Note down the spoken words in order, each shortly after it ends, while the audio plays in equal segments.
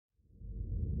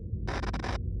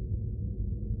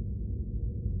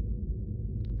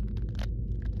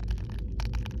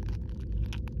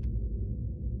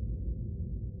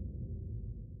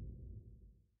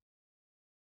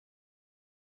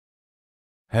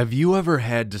Have you ever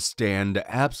had to stand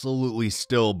absolutely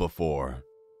still before?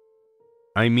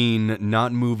 I mean,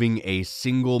 not moving a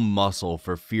single muscle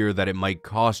for fear that it might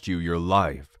cost you your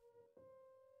life.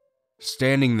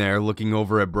 Standing there looking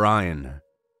over at Brian,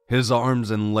 his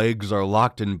arms and legs are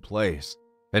locked in place,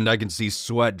 and I can see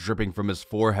sweat dripping from his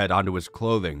forehead onto his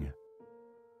clothing.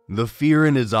 The fear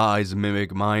in his eyes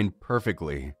mimic mine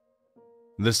perfectly.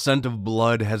 The scent of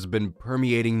blood has been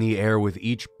permeating the air with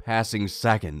each passing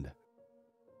second.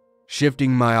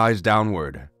 Shifting my eyes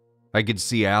downward, I could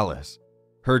see Alice,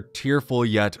 her tearful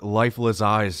yet lifeless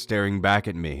eyes staring back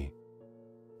at me.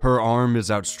 Her arm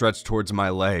is outstretched towards my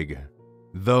leg,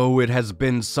 though it has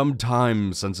been some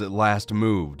time since it last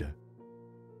moved.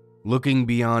 Looking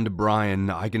beyond Brian,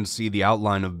 I can see the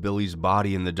outline of Billy's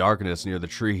body in the darkness near the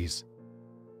trees.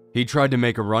 He tried to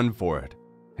make a run for it,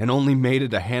 and only made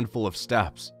it a handful of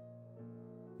steps.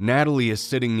 Natalie is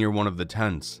sitting near one of the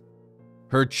tents.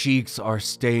 Her cheeks are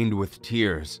stained with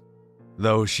tears,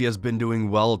 though she has been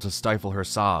doing well to stifle her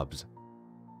sobs.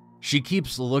 She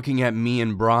keeps looking at me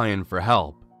and Brian for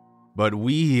help, but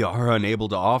we are unable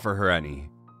to offer her any.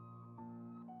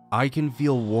 I can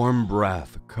feel warm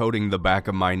breath coating the back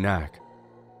of my neck.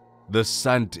 The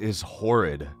scent is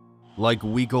horrid, like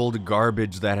week old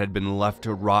garbage that had been left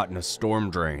to rot in a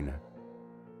storm drain.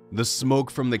 The smoke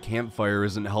from the campfire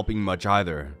isn't helping much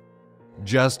either,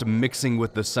 just mixing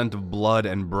with the scent of blood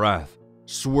and breath,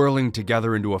 swirling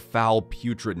together into a foul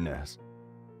putridness.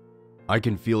 I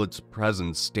can feel its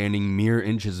presence standing mere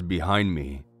inches behind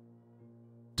me.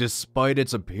 Despite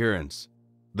its appearance,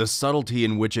 the subtlety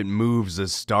in which it moves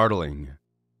is startling.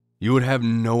 You would have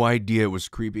no idea it was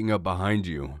creeping up behind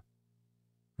you,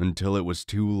 until it was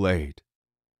too late.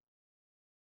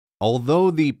 Although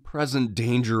the present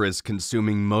danger is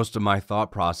consuming most of my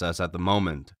thought process at the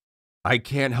moment, I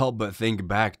can't help but think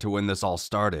back to when this all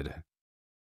started.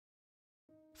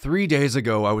 3 days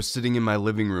ago, I was sitting in my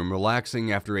living room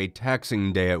relaxing after a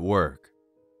taxing day at work,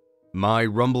 my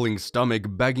rumbling stomach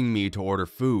begging me to order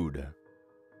food.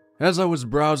 As I was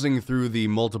browsing through the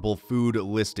multiple food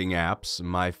listing apps,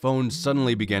 my phone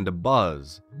suddenly began to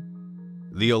buzz.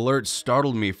 The alert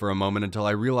startled me for a moment until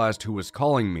I realized who was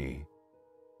calling me.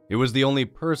 It was the only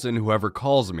person who ever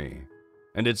calls me,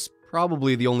 and it's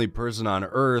probably the only person on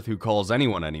Earth who calls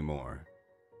anyone anymore.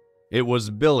 It was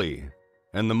Billy,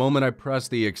 and the moment I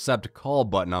pressed the accept call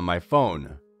button on my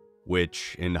phone,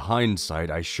 which in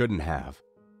hindsight I shouldn't have,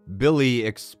 Billy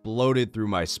exploded through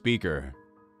my speaker.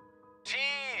 "Gee,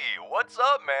 what's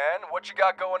up, man? What you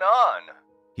got going on?"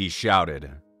 he shouted.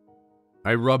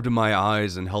 I rubbed my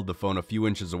eyes and held the phone a few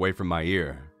inches away from my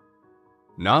ear.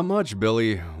 "Not much,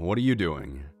 Billy. What are you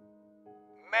doing?"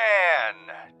 "Man,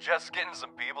 just getting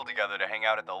some people together to hang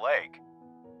out at the lake."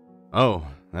 "Oh,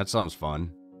 that sounds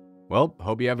fun. Well,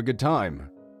 hope you have a good time."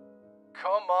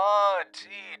 "Come on, T,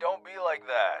 don't be like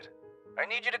that. I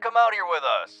need you to come out here with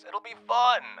us. It'll be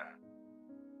fun."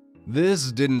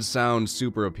 This didn't sound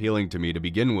super appealing to me to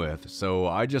begin with, so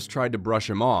I just tried to brush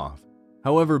him off.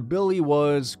 However, Billy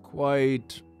was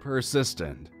quite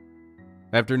persistent.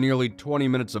 After nearly 20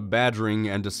 minutes of badgering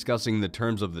and discussing the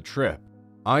terms of the trip,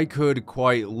 I could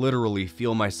quite literally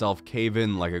feel myself cave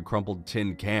in like a crumpled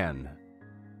tin can.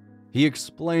 He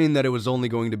explained that it was only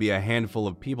going to be a handful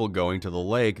of people going to the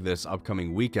lake this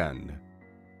upcoming weekend.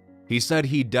 He said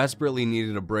he desperately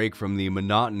needed a break from the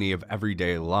monotony of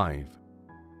everyday life.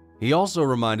 He also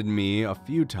reminded me a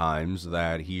few times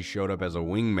that he showed up as a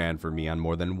wingman for me on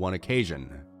more than one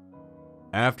occasion.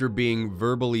 After being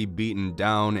verbally beaten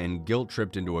down and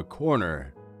guilt-tripped into a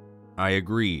corner, I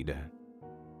agreed.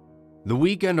 The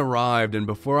weekend arrived, and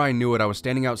before I knew it, I was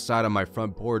standing outside on my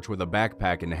front porch with a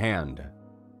backpack in hand.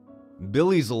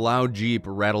 Billy's loud Jeep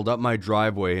rattled up my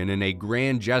driveway, and in a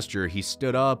grand gesture, he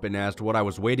stood up and asked what I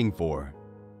was waiting for.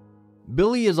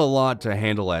 Billy is a lot to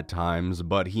handle at times,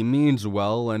 but he means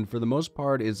well and for the most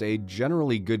part is a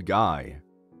generally good guy.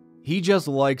 He just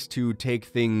likes to take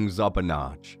things up a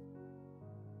notch.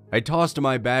 I tossed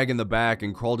my bag in the back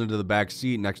and crawled into the back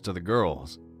seat next to the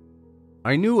girls.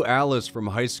 I knew Alice from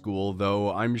high school,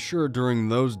 though I'm sure during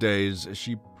those days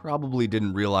she probably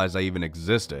didn't realize I even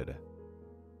existed.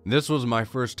 This was my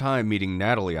first time meeting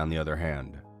Natalie, on the other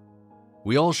hand.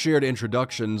 We all shared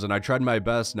introductions and I tried my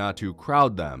best not to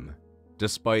crowd them,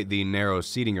 despite the narrow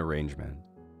seating arrangement.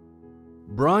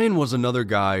 Brian was another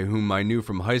guy whom I knew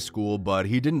from high school, but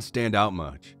he didn't stand out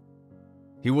much.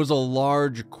 He was a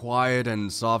large, quiet,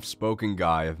 and soft-spoken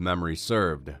guy if memory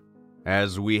served,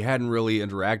 as we hadn't really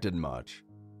interacted much.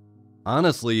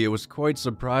 Honestly, it was quite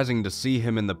surprising to see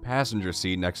him in the passenger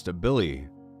seat next to Billy,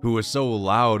 who was so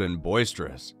loud and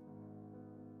boisterous.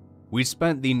 We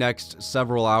spent the next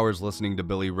several hours listening to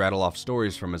Billy rattle off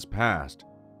stories from his past.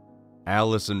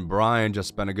 Alice and Brian just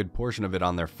spent a good portion of it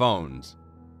on their phones.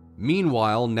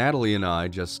 Meanwhile, Natalie and I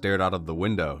just stared out of the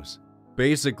windows,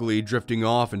 basically drifting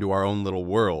off into our own little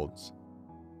worlds.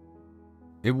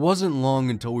 It wasn't long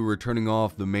until we were turning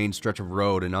off the main stretch of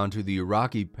road and onto the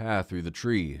rocky path through the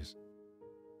trees.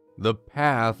 The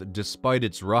path, despite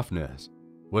its roughness,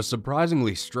 was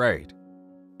surprisingly straight.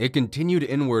 It continued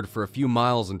inward for a few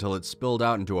miles until it spilled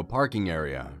out into a parking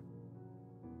area.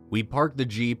 We parked the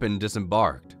Jeep and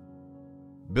disembarked.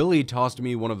 Billy tossed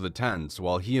me one of the tents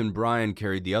while he and Brian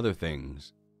carried the other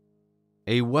things.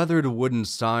 A weathered wooden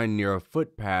sign near a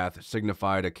footpath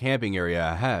signified a camping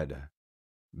area ahead.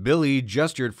 Billy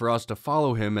gestured for us to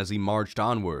follow him as he marched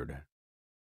onward.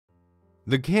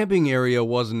 The camping area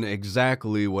wasn't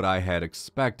exactly what I had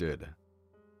expected.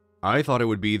 I thought it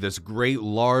would be this great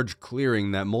large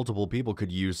clearing that multiple people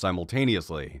could use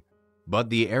simultaneously, but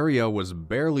the area was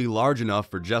barely large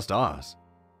enough for just us.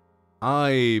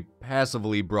 I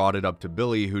passively brought it up to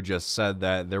Billy, who just said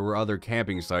that there were other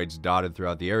camping sites dotted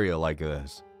throughout the area like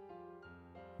this.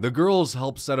 The girls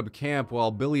helped set up camp while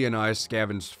Billy and I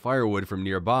scavenged firewood from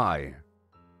nearby.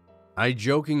 I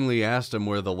jokingly asked him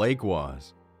where the lake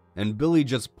was, and Billy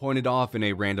just pointed off in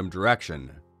a random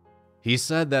direction. He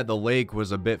said that the lake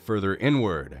was a bit further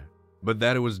inward, but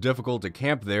that it was difficult to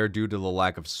camp there due to the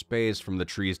lack of space from the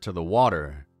trees to the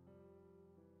water.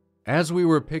 As we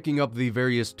were picking up the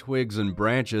various twigs and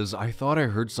branches, I thought I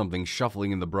heard something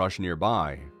shuffling in the brush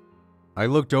nearby. I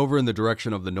looked over in the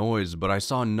direction of the noise, but I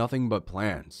saw nothing but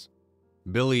plants.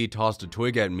 Billy tossed a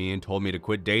twig at me and told me to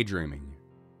quit daydreaming.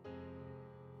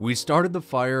 We started the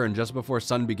fire, and just before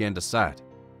sun began to set,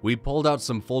 we pulled out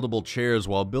some foldable chairs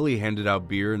while Billy handed out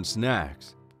beer and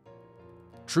snacks.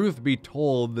 Truth be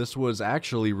told, this was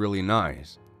actually really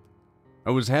nice.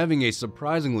 I was having a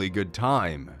surprisingly good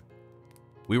time.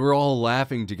 We were all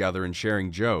laughing together and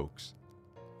sharing jokes.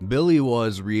 Billy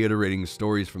was reiterating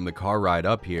stories from the car ride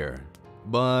up here,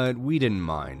 but we didn't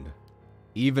mind.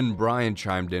 Even Brian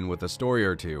chimed in with a story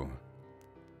or two.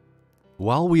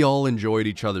 While we all enjoyed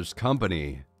each other's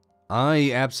company,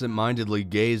 I absent-mindedly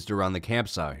gazed around the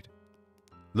campsite.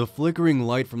 The flickering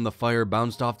light from the fire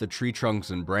bounced off the tree trunks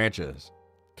and branches,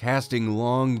 casting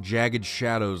long, jagged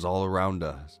shadows all around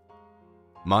us.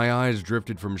 My eyes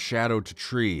drifted from shadow to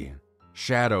tree,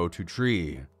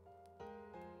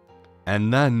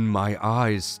 and then my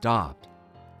eyes stopped.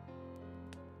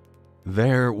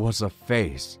 There was a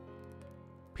face,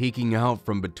 peeking out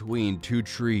from between two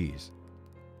trees.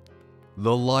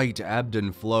 The light ebbed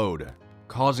and flowed,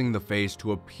 causing the face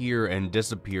to appear and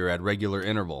disappear at regular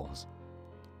intervals.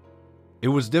 It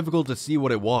was difficult to see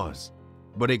what it was,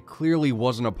 but it clearly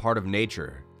wasn't a part of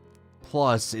nature.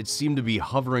 Plus, it seemed to be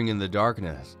hovering in the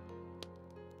darkness.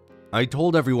 I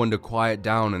told everyone to quiet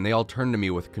down, and they all turned to me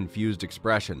with confused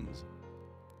expressions.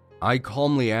 I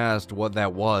calmly asked what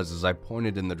that was as I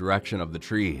pointed in the direction of the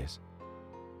trees.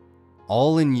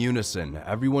 All in unison,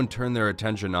 everyone turned their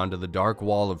attention onto the dark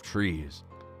wall of trees.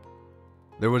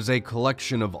 There was a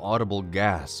collection of audible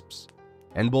gasps,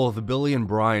 and both Billy and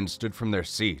Brian stood from their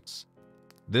seats.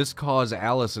 This caused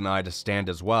Alice and I to stand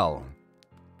as well.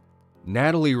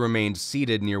 Natalie remained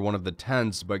seated near one of the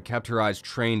tents but kept her eyes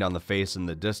trained on the face in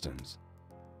the distance.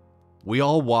 We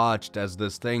all watched as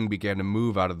this thing began to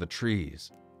move out of the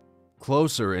trees,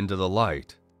 closer into the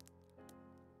light.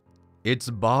 Its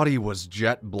body was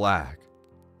jet black,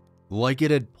 like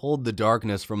it had pulled the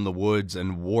darkness from the woods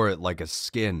and wore it like a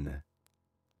skin.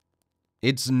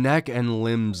 Its neck and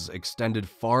limbs extended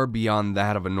far beyond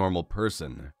that of a normal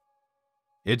person.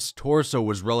 Its torso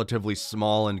was relatively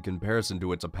small in comparison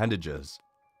to its appendages.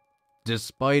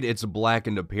 Despite its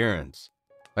blackened appearance,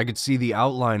 I could see the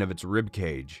outline of its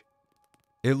ribcage.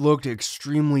 It looked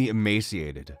extremely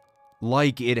emaciated,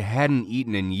 like it hadn't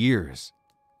eaten in years.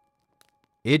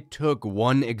 It took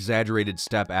one exaggerated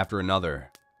step after another,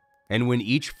 and when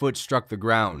each foot struck the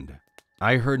ground,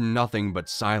 I heard nothing but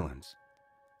silence.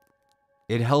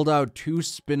 It held out two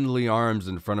spindly arms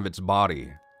in front of its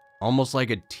body, almost like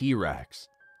a T-Rex.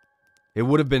 It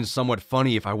would have been somewhat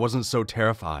funny if I wasn't so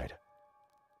terrified.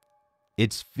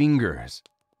 Its fingers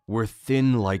were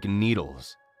thin like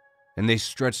needles, and they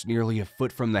stretched nearly a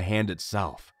foot from the hand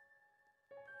itself.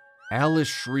 Alice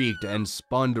shrieked and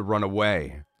spun to run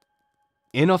away.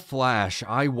 In a flash,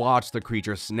 I watched the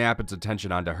creature snap its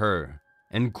attention onto her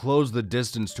and close the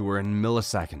distance to her in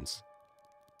milliseconds.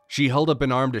 She held up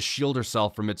an arm to shield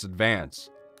herself from its advance,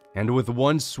 and with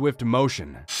one swift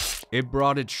motion, it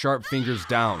brought its sharp fingers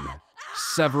down,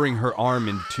 severing her arm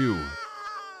in two.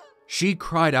 She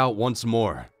cried out once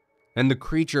more, and the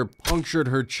creature punctured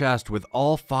her chest with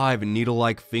all 5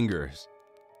 needle-like fingers.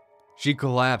 She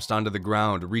collapsed onto the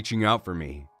ground, reaching out for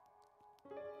me.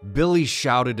 Billy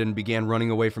shouted and began running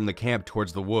away from the camp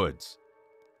towards the woods.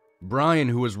 Brian,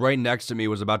 who was right next to me,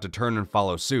 was about to turn and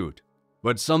follow suit,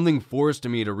 but something forced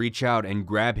me to reach out and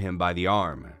grab him by the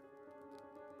arm.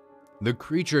 The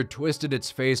creature twisted its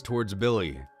face towards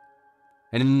Billy,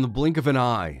 and in the blink of an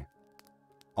eye,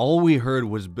 all we heard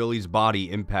was Billy's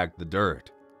body impact the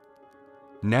dirt.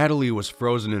 Natalie was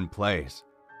frozen in place.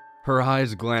 Her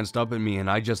eyes glanced up at me and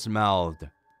I just mouthed,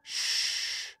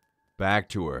 "Shh," back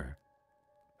to her.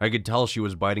 I could tell she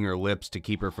was biting her lips to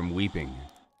keep her from weeping.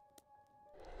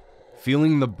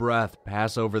 Feeling the breath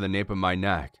pass over the nape of my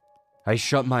neck, I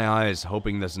shut my eyes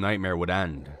hoping this nightmare would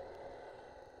end.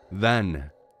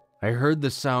 Then, I heard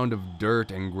the sound of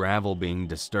dirt and gravel being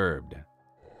disturbed.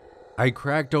 I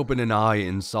cracked open an eye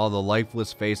and saw the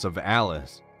lifeless face of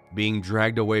Alice being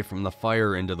dragged away from the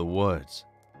fire into the woods.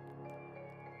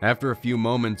 After a few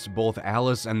moments, both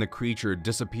Alice and the creature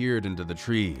disappeared into the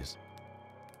trees.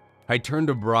 I turned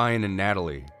to Brian and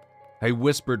Natalie. I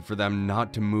whispered for them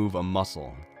not to move a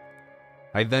muscle.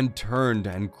 I then turned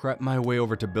and crept my way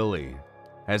over to Billy,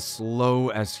 as slow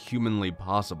as humanly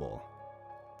possible.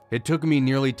 It took me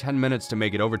nearly 10 minutes to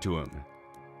make it over to him,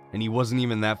 and he wasn't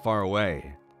even that far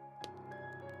away.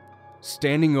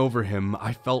 Standing over him,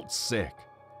 I felt sick.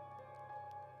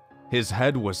 His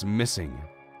head was missing.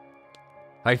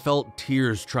 I felt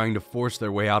tears trying to force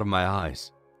their way out of my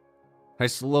eyes. I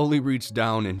slowly reached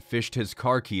down and fished his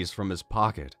car keys from his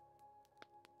pocket.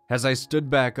 As I stood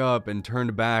back up and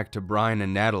turned back to Brian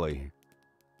and Natalie,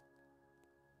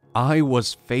 I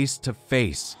was face to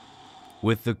face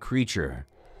with the creature.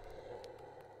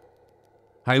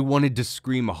 I wanted to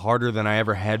scream harder than I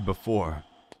ever had before,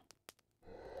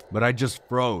 but I just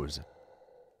froze,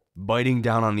 biting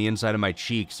down on the inside of my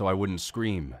cheek so I wouldn't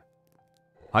scream.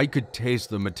 I could taste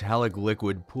the metallic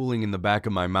liquid pooling in the back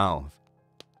of my mouth.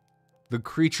 The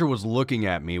creature was looking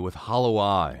at me with hollow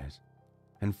eyes,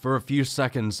 and for a few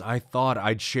seconds I thought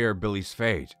I'd share Billy's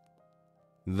fate.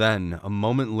 Then, a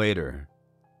moment later,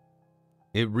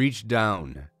 it reached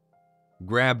down,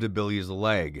 grabbed Billy's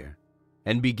leg,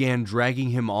 and began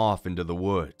dragging him off into the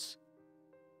woods.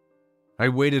 I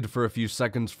waited for a few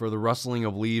seconds for the rustling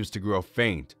of leaves to grow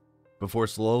faint before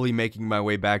slowly making my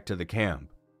way back to the camp.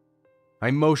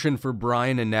 I motioned for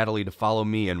Brian and Natalie to follow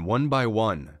me, and one by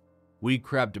one, we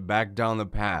crept back down the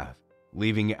path,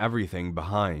 leaving everything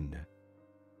behind.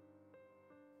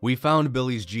 We found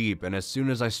Billy's Jeep, and as soon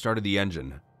as I started the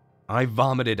engine, I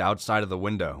vomited outside of the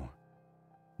window.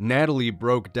 Natalie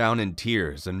broke down in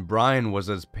tears, and Brian was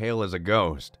as pale as a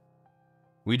ghost.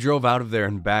 We drove out of there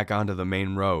and back onto the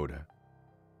main road.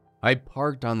 I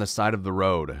parked on the side of the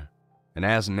road and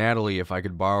asked Natalie if I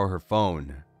could borrow her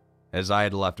phone, as I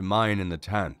had left mine in the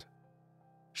tent.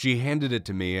 She handed it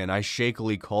to me and I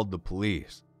shakily called the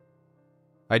police.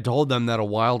 I told them that a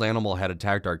wild animal had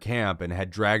attacked our camp and had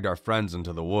dragged our friends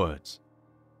into the woods.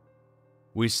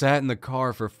 We sat in the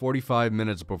car for 45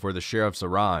 minutes before the sheriffs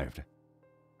arrived.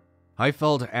 I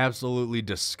felt absolutely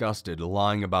disgusted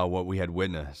lying about what we had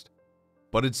witnessed,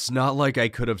 but it's not like I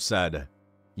could have said,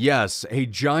 "Yes, a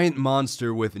giant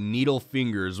monster with needle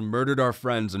fingers murdered our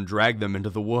friends and dragged them into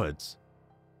the woods."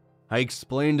 I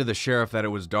explained to the sheriff that it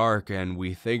was dark and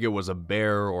we think it was a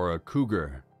bear or a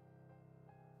cougar.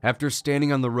 After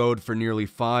standing on the road for nearly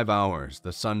 5 hours,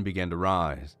 the sun began to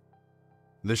rise.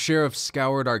 The sheriff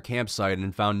scoured our campsite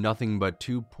and found nothing but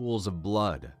 2 pools of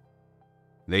blood.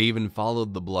 They even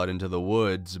followed the blood into the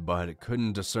woods, but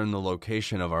couldn't discern the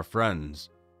location of our friends.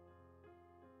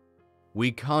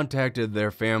 We contacted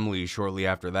their family shortly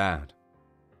after that.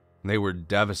 They were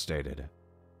devastated.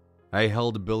 I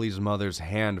held Billy's mother's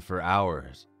hand for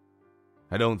hours.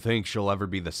 I don't think she'll ever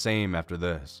be the same after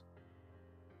this.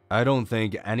 I don't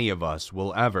think any of us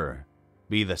will ever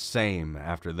be the same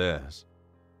after this.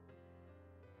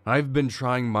 I've been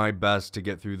trying my best to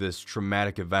get through this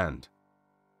traumatic event,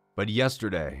 but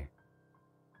yesterday,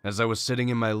 as I was sitting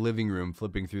in my living room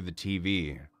flipping through the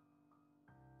TV,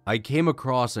 I came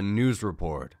across a news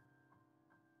report.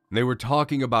 They were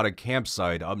talking about a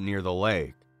campsite up near the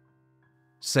lake,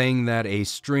 saying that a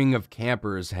string of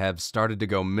campers have started to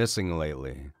go missing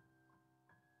lately,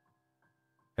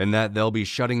 and that they'll be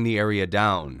shutting the area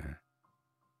down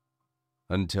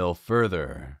until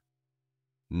further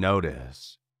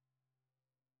notice.